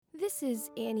This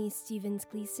is Annie Stevens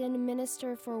Gleason,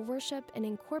 Minister for Worship and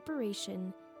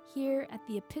Incorporation here at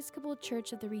the Episcopal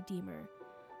Church of the Redeemer.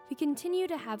 We continue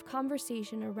to have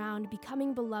conversation around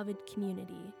becoming beloved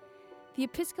community, the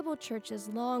Episcopal Church's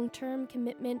long-term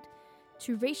commitment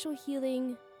to racial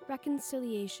healing,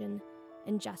 reconciliation,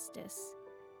 and justice.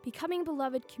 Becoming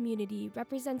beloved community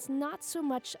represents not so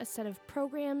much a set of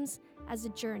programs as a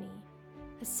journey,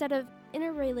 a set of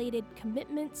interrelated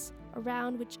commitments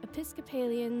around which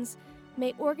Episcopalians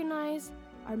may organize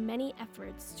our many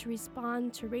efforts to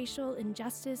respond to racial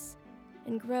injustice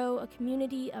and grow a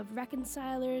community of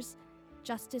reconcilers,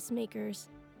 justice makers,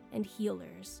 and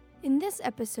healers. In this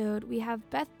episode, we have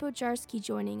Beth Bojarski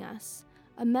joining us,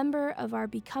 a member of our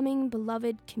Becoming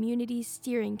Beloved Community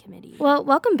Steering Committee. Well,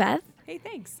 welcome, Beth. Hey,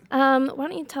 thanks. Why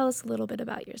don't you tell us a little bit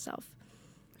about yourself?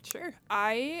 Sure.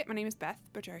 My name is Beth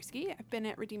Bojarski. I've been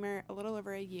at Redeemer a little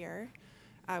over a year,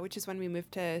 which is when we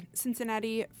moved to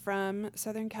Cincinnati from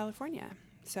Southern California.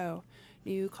 So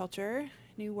new culture,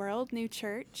 new world, new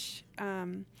church.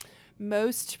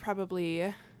 Most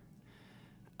probably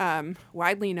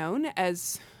widely known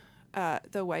as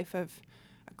the wife of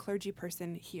a clergy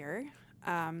person here.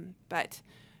 But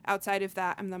outside of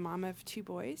that, I'm the mom of two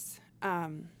boys. I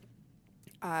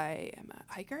am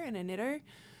a hiker and a knitter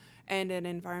and an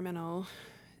environmental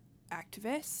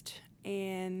activist,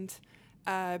 and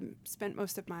spent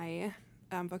most of my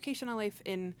vocational life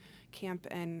in camp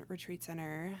and retreat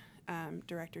center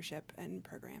directorship and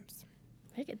programs.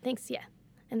 Very good. Thanks. Yeah.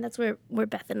 And that's where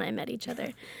Beth and I met each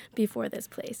other before this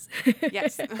place.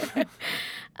 Yes.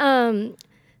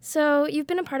 So you've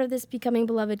been a part of this Becoming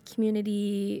Beloved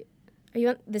community. Are you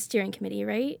on the steering committee,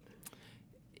 right?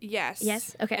 Yes.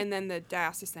 Yes? Okay. And then the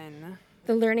diocesan.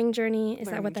 The learning journey, is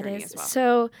that what that is? Well.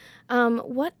 So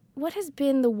what has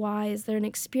been the why? Is there an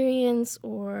experience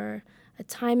or a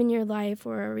time in your life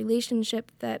or a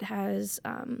relationship that has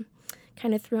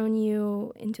kind of thrown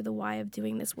you into the why of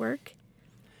doing this work?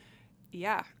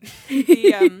 Yeah.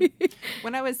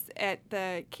 When I was at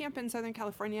the camp in Southern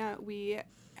California, we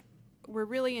were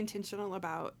really intentional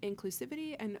about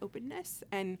inclusivity and openness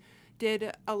and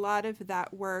did a lot of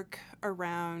that work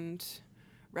around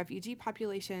refugee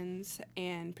populations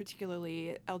and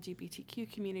particularly LGBTQ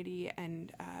community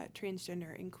and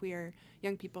transgender and queer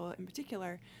young people in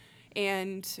particular.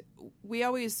 And we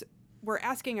always were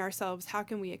asking ourselves, how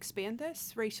can we expand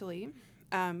this racially?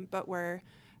 But we're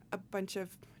a bunch of,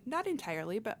 not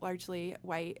entirely, but largely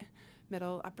white,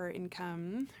 middle, upper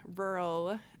income,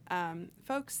 rural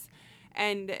folks,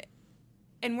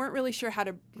 and weren't really sure how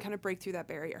to kind of break through that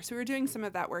barrier. So we were doing some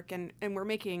of that work, and we're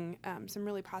making some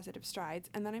really positive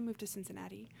strides. And then I moved to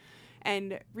Cincinnati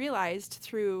and realized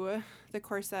through the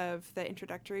course of the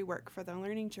introductory work for the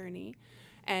learning journey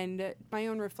and my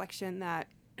own reflection that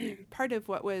part of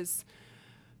what was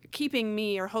keeping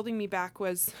me or holding me back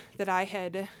was that I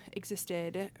had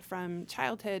existed from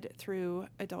childhood through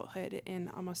adulthood in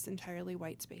almost entirely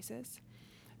white spaces.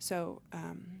 So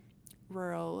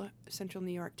rural central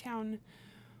New York town,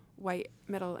 white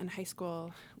middle and high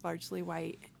school, largely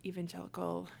white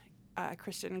evangelical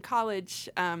Christian college,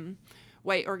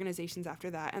 white organizations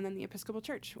after that, and then the Episcopal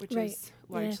Church, which is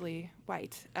largely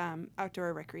white.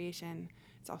 Outdoor recreation,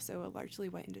 it's also a largely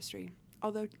white industry,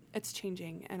 although it's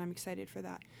changing, and I'm excited for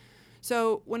that.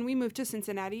 So when we moved to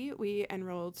Cincinnati, we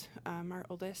enrolled our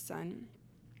oldest son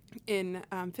in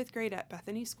 5th grade at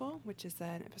Bethany School, which is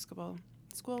an Episcopal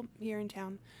school here in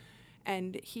town,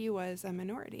 and he was a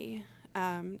minority,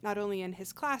 not only in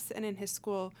his class and in his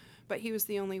school, but he was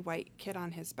the only white kid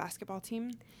on his basketball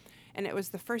team. And it was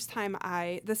the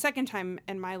second time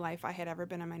in my life I had ever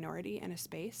been a minority in a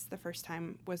space. The first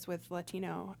time was with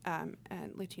Latino and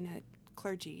Latina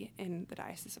clergy in the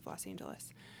Diocese of Los Angeles.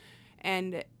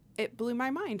 And it blew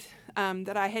my mind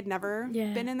that I had never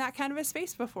been in that kind of a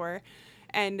space before.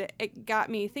 And it got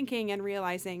me thinking and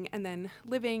realizing, and then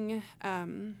living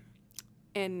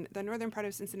in the northern part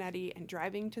of Cincinnati and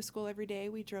driving to school every day.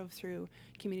 We drove through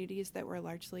communities that were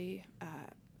largely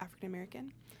African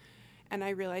American. And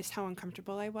I realized how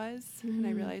uncomfortable I was. Mm-hmm. And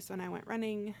I realized when I went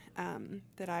running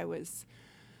that I was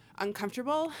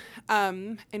uncomfortable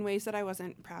in ways that I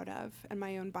wasn't proud of. And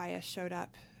my own bias showed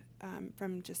up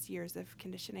from just years of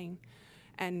conditioning.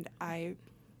 And I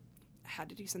had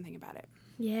to do something about it.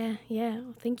 Yeah.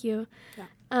 Well, thank you. Yeah.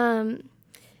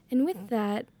 And with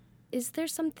that, is there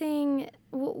something,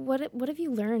 what have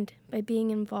you learned by being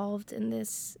involved in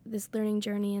this learning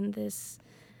journey and this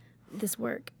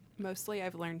work? Mostly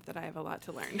I've learned that I have a lot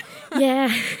to learn.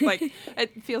 Yeah. Like,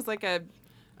 it feels like a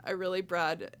really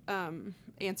broad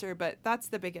answer, but that's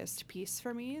the biggest piece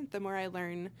for me. The more I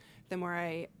learn, the more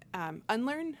I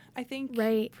unlearn, I think,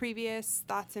 previous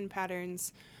thoughts and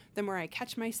patterns. The more I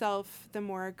catch myself, the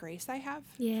more grace I have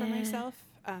for myself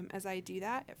as I do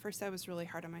that. At first, I was really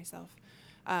hard on myself.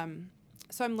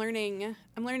 So I'm learning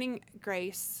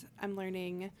grace. I'm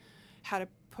learning how to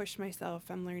push myself.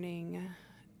 I'm learning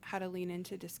how to lean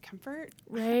into discomfort.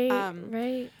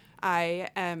 Right. I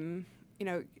am,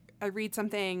 I read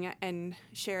something and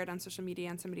share it on social media,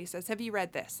 and somebody says, "Have you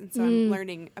read this?" And so I'm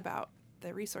learning about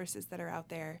the resources that are out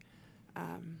there.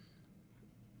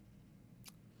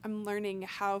 I'm learning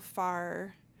how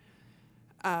far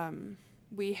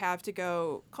we have to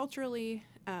go culturally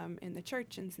in the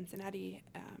church in Cincinnati,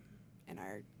 in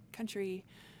our country,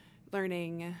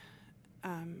 learning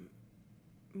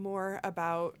more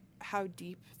about how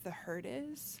deep the hurt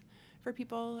is for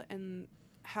people and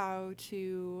how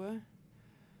to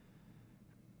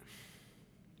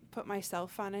put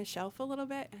myself on a shelf a little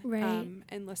bit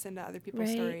and listen to other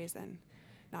people's stories and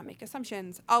not make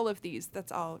assumptions. All of these,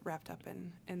 that's all wrapped up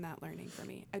in that learning for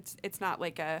me. It's not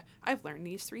like I've learned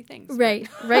these 3 things. Right.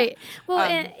 Well,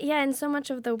 and so much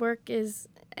of the work is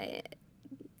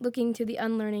looking to the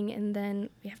unlearning, and then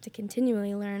we have to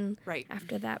continually learn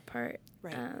after that part.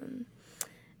 Right.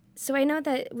 So I know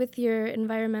that with your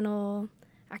environmental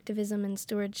activism and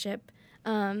stewardship,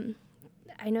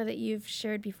 I know that you've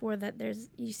shared before that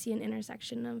you see an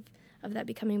intersection of that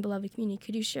becoming beloved community.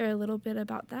 Could you share a little bit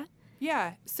about that?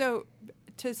 Yeah. So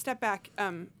to step back,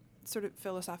 sort of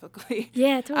philosophically.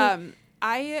 Yeah, totally.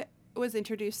 I was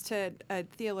introduced to a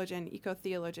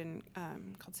eco-theologian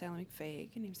called Sally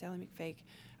McFague,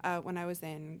 when I was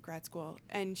in grad school.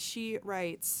 And she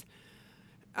writes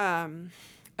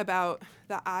about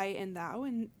the I and thou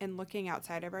and looking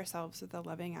outside of ourselves with a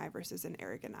loving eye versus an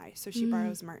arrogant eye. So she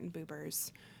borrows Martin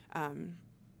Buber's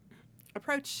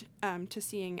approach to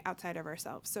seeing outside of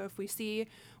ourselves. So if we see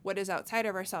what is outside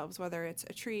of ourselves, whether it's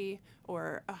a tree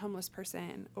or a homeless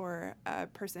person or a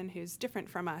person who's different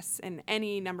from us in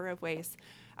any number of ways,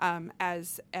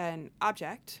 as an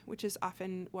object, which is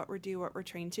often what we're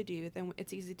trained to do, then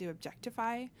it's easy to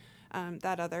objectify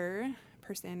that other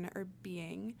person or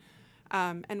being.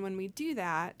 And when we do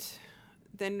that,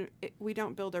 then we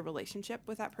don't build a relationship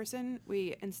with that person.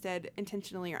 We instead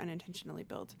intentionally or unintentionally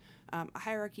build a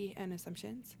hierarchy and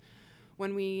assumptions.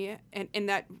 When we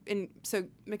so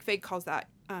McFague calls that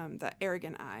the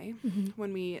arrogant eye. Mm-hmm.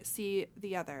 When we see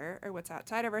the other or what's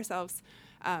outside of ourselves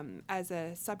as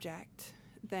a subject,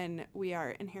 then we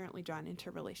are inherently drawn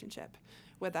into relationship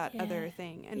with that other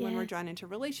thing. And when we're drawn into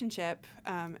relationship,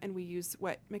 and we use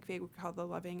what McFague would call the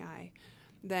loving eye,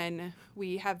 then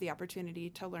we have the opportunity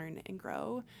to learn and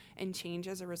grow and change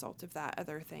as a result of that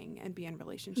other thing and be in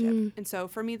relationship. And so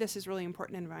for me, this is really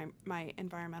important in my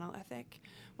environmental ethic.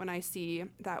 When I see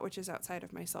that which is outside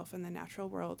of myself in the natural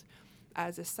world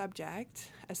as a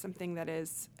subject, as something that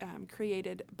is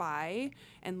created by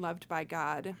and loved by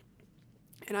God,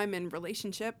 and I'm in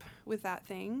relationship with that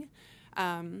thing,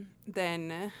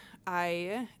 then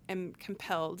I am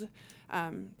compelled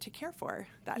to care for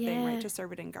that thing, right? To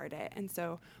serve it and guard it. And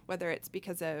so whether it's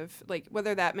because of,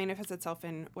 whether that manifests itself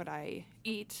in what I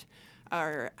eat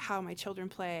or how my children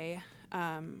play,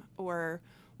 or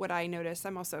what I notice,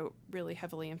 I'm also really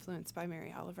heavily influenced by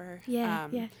Mary Oliver,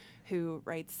 who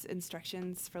writes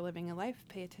instructions for living a life: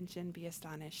 pay attention, be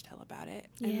astonished, tell about it.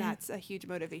 And that's a huge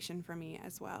motivation for me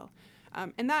as well.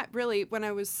 And that really, when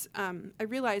I was, I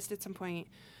realized at some point,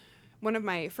 one of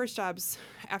my first jobs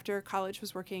after college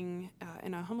was working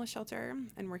in a homeless shelter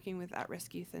and working with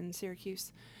at-risk youth in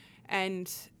Syracuse.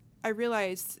 And I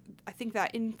realized, I think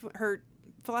that her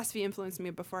philosophy influenced me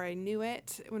before I knew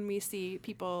it. When we see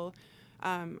people,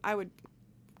 I would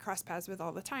cross paths with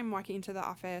all the time walking into the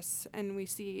office, and we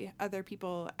see other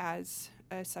people as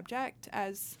a subject,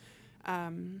 as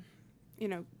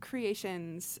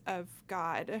creations of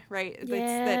God, right?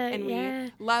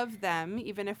 We love them,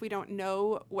 even if we don't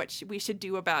know what we should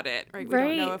do about it, right? We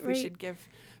don't know if we should give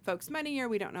folks money, or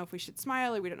we don't know if we should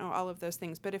smile, or we don't know all of those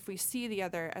things. But if we see the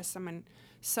other as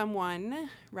someone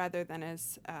rather than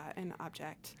as an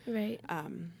object, right?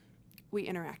 We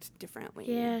interact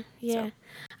differently. So.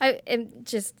 I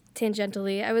just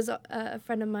tangentially, I was a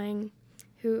friend of mine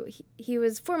who he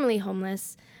was formerly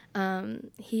homeless.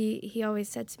 He always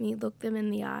said to me, look them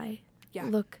in the eye. Yeah.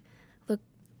 Look.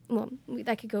 Well,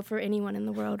 that could go for anyone in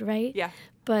the world, right? Yeah.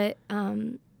 But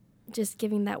just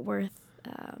giving that worth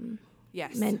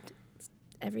meant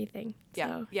everything.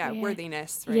 Yeah. So,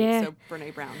 Worthiness, right? Yeah. So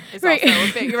Brene Brown is also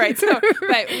a big, right? So,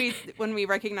 but when we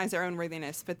recognize our own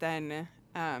worthiness, but then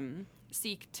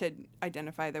seek to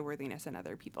identify the worthiness in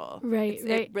other people. Right.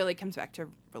 It really comes back to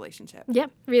relationship.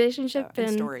 Yep, relationship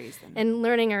and stories and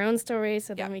learning our own stories,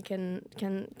 so yeah. then we can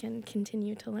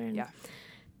continue to learn. Yeah.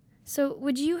 So,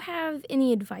 would you have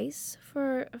any advice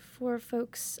for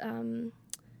folks from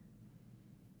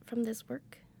this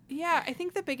work? Yeah, I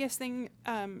think the biggest thing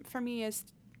for me is,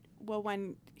 well,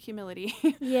 one, humility.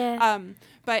 Yeah.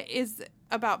 But is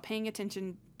about paying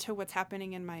attention to what's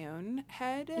happening in my own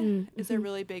head is a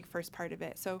really big first part of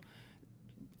it. So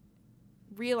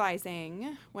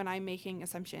realizing when I'm making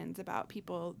assumptions about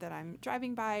people that I'm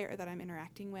driving by or that I'm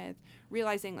interacting with,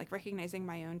 recognizing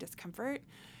my own discomfort,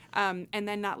 and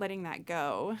then not letting that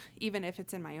go, even if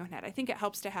it's in my own head. I think it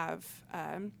helps to have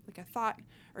a thought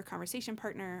or conversation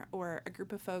partner or a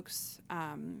group of folks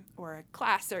or a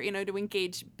class or, to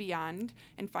engage beyond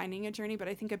and finding a journey. But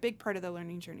I think a big part of the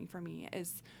learning journey for me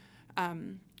is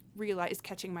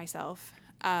catching myself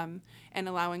and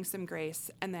allowing some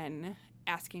grace, and then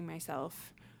asking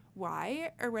myself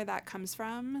why or where that comes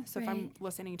from. So if I'm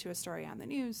listening to a story on the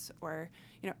news or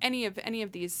any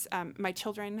of these, my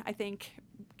children, I think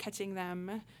catching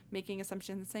them making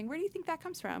assumptions and saying, where do you think that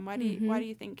comes from? Why do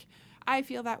you think I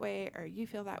feel that way or you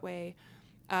feel that way?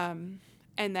 And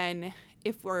then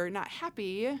if we're not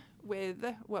happy with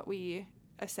what we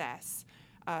assess,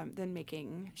 then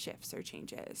making shifts or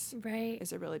changes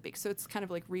is a really big. So it's kind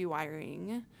of like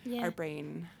rewiring our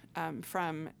brain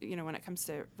from, when it comes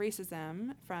to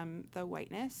racism, from the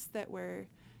whiteness that we're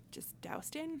just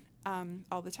doused in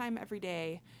all the time, every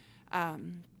day,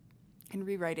 and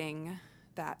rewriting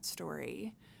that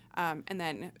story, and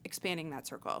then expanding that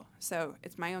circle. So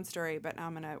it's my own story, but now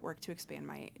I'm going to work to expand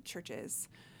my church's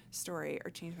story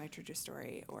or change my church's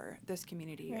story or this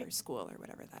community or school or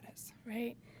whatever that is.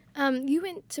 Right. You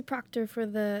went to Proctor for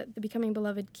the Becoming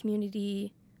Beloved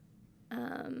Community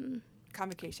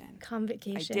Convocation.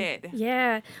 I did.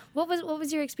 Yeah. What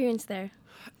was your experience there?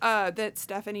 That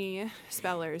Stephanie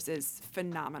Spellers is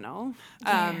phenomenal.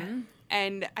 Yeah.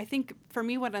 And I think for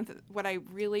me, what I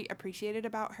really appreciated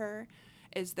about her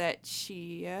is that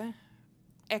she,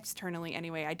 externally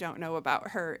anyway, I don't know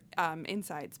about her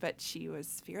insides, but she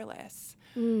was fearless.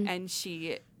 And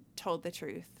she told the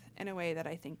truth in a way that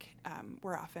I think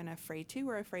we're often afraid to.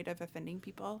 We're afraid of offending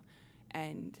people.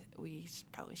 And we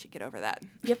probably should get over that.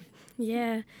 Yep.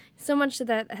 Yeah. So much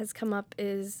that has come up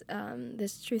is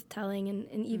this truth-telling,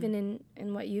 and even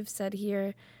in what you've said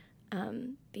here,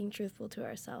 being truthful to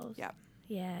ourselves. Yeah.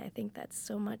 Yeah, I think that's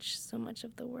so much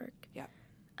of the work. Yeah.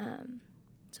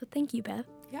 So thank you, Beth.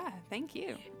 Yeah, thank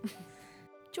you.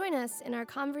 Join us in our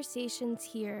conversations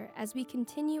here as we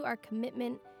continue our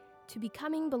commitment to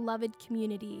becoming beloved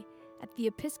community at the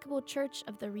Episcopal Church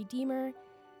of the Redeemer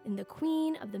in the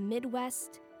Queen of the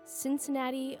Midwest,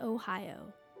 Cincinnati,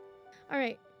 Ohio. All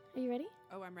right, are you ready?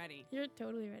 Oh, I'm ready. You're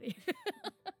totally ready.